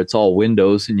where it's all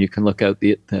windows and you can look out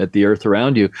at the Earth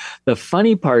around you. The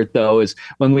funny part, though, is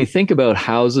when we think about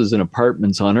houses and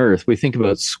apartments on Earth, we think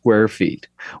about square feet.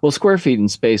 Well, square feet in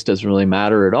space doesn't really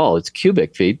matter at all. It's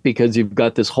cubic feet, because you've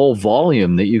got this whole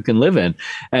volume that you can live in.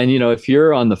 And, if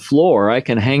you're on the floor, I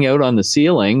can hang out on the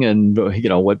ceiling, and,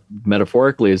 what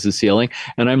metaphorically is the ceiling,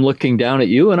 and I'm looking down at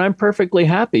you, and I'm perfectly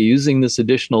happy using this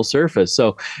additional surface.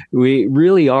 So we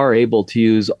really are able to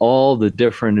use all the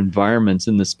different environments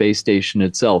in the space station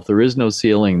itself. There is no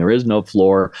ceiling, there is no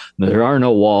floor, there are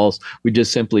no walls. We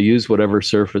just simply use whatever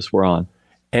surface we're on.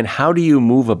 And how do you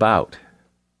move about?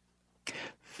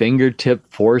 Fingertip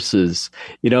forces.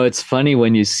 It's funny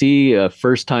when you see a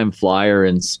first-time flyer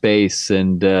in space,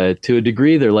 and to a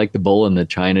degree, they're like the bull in the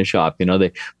china shop.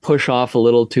 They push off a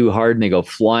little too hard and they go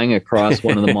flying across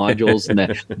one of the modules and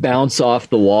then bounce off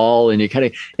the wall, and you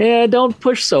kind of, don't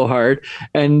push so hard.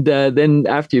 And then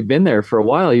after you've been there for a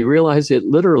while, you realize it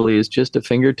literally is just a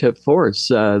fingertip force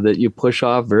that you push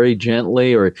off very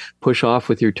gently, or push off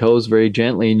with your toes very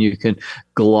gently, and you can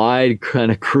glide kind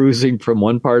of cruising from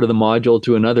one part of the module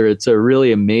to another. It's a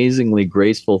really amazingly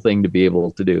graceful thing to be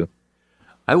able to do.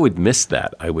 I would miss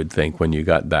that, I would think, when you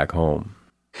got back home.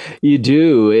 You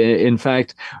do. In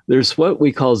fact, there's what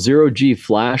we call zero-G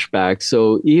flashback.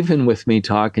 So even with me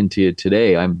talking to you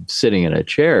today, I'm sitting in a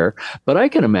chair, but I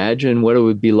can imagine what it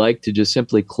would be like to just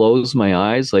simply close my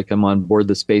eyes like I'm on board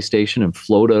the space station and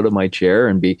float out of my chair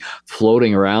and be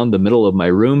floating around the middle of my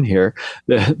room here.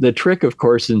 The trick, of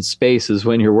course, in space is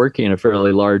when you're working in a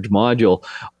fairly large module,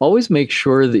 always make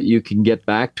sure that you can get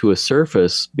back to a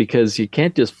surface, because you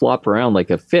can't just flop around like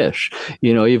a fish.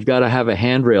 You've got to have a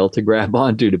handrail to grab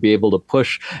onto to be able to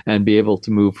push and be able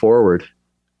to move forward.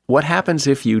 What happens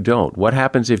if you don't? What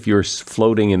happens if you're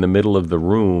floating in the middle of the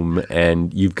room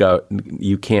and you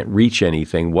can't reach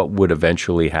anything? What would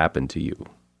eventually happen to you?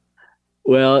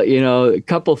 Well, a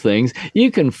couple things.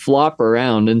 You can flop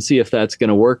around and see if that's going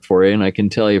to work for you. And I can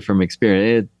tell you from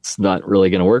experience, it's not really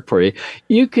going to work for you.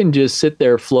 You can just sit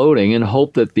there floating and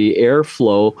hope that the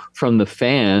airflow from the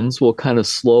fans will kind of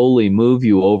slowly move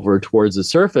you over towards the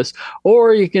surface.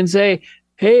 Or you can say,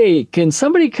 hey, can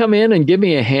somebody come in and give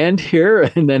me a hand here?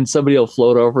 And then somebody will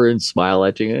float over and smile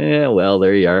at you. Well,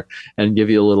 there you are, and give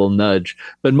you a little nudge.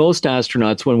 But most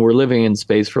astronauts, when we're living in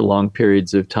space for long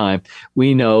periods of time,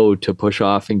 we know to push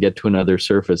off and get to another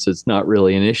surface. It's not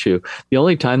really an issue. The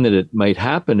only time that it might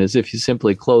happen is if you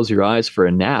simply close your eyes for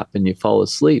a nap and you fall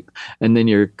asleep, and then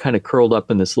you're kind of curled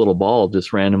up in this little ball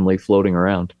just randomly floating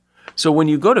around. So when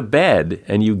you go to bed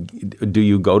and do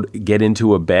you get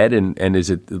into a bed and is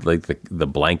it like the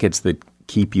blankets that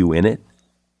keep you in it?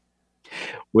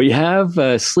 We have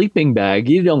a sleeping bag.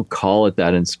 You don't call it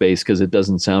that in space because it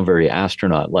doesn't sound very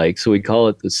astronaut-like. So we call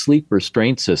it the sleep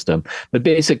restraint system. But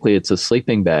basically, it's a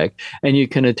sleeping bag, and you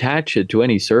can attach it to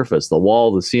any surface, the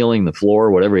wall, the ceiling, the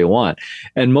floor, whatever you want.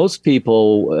 And most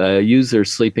people use their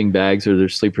sleeping bags or their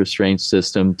sleep restraint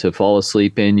system to fall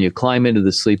asleep in. You climb into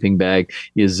the sleeping bag,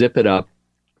 you zip it up,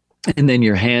 and then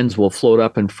your hands will float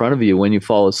up in front of you when you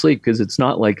fall asleep, because it's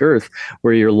not like Earth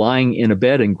where you're lying in a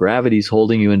bed and gravity's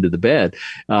holding you into the bed.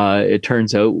 It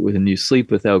turns out when you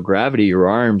sleep without gravity, your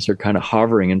arms are kind of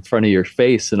hovering in front of your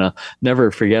face. And I'll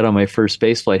never forget on my first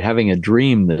space flight having a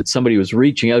dream that somebody was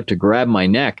reaching out to grab my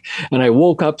neck. And I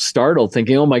woke up startled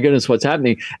thinking, oh my goodness, what's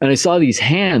happening? And I saw these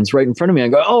hands right in front of me. I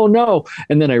go, oh no.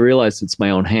 And then I realized it's my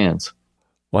own hands.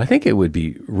 Well, I think it would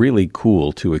be really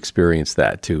cool to experience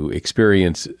that, to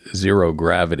experience zero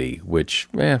gravity, which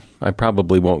I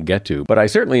probably won't get to. But I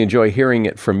certainly enjoy hearing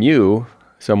it from you,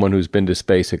 someone who's been to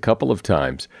space a couple of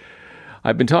times.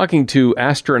 I've been talking to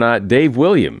astronaut Dave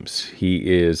Williams. He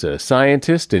is a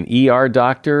scientist, an ER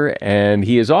doctor, and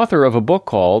he is author of a book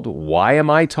called Why Am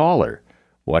I Taller?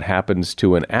 What Happens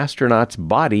to an Astronaut's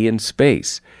Body in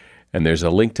Space? And there's a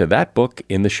link to that book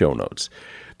in the show notes.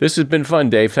 This has been fun,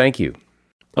 Dave. Thank you.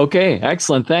 Okay,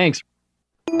 excellent. Thanks.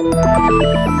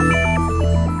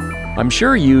 I'm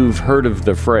sure you've heard of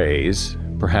the phrase,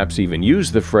 perhaps even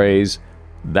used the phrase,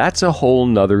 that's a whole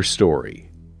nother story.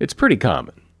 It's pretty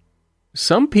common.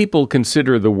 Some people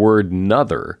consider the word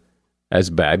nother as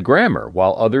bad grammar,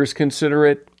 while others consider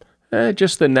it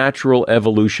just the natural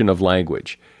evolution of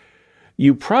language.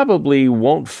 You probably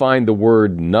won't find the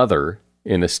word nother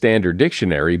in a standard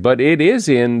dictionary, but it is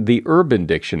in the Urban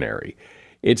Dictionary.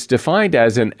 It's defined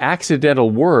as an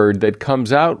accidental word that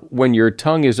comes out when your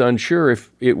tongue is unsure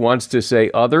if it wants to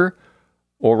say other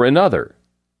or another.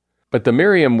 But the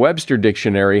Merriam-Webster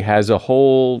dictionary has a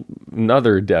whole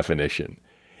nother definition.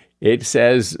 It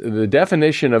says the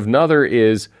definition of nother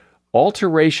is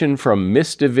alteration from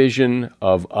misdivision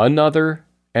of another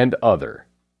and other.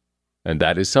 And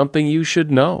that is something you should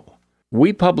know.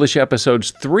 We publish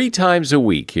episodes 3 times a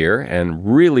week here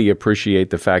and really appreciate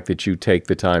the fact that you take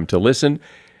the time to listen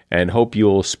and hope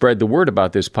you'll spread the word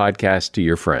about this podcast to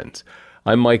your friends.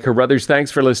 I'm Mike Carruthers.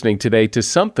 Thanks for listening today to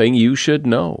Something You Should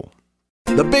Know.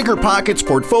 The Bigger Pockets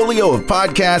portfolio of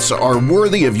podcasts are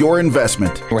worthy of your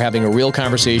investment. We're having a real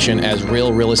conversation as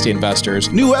real estate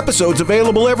investors. New episodes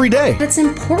available every day. It's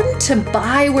important to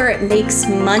buy where it makes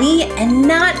money and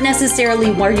not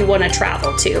necessarily where you want to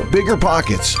travel to. Bigger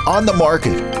Pockets, On the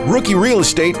Market, Rookie Real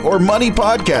Estate, or Money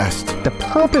Podcast. The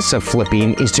purpose of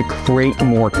flipping is to create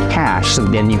more cash so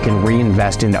then you can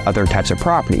reinvest into other types of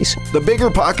properties. The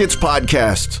Bigger Pockets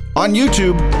Podcast on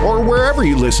YouTube or wherever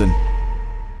you listen.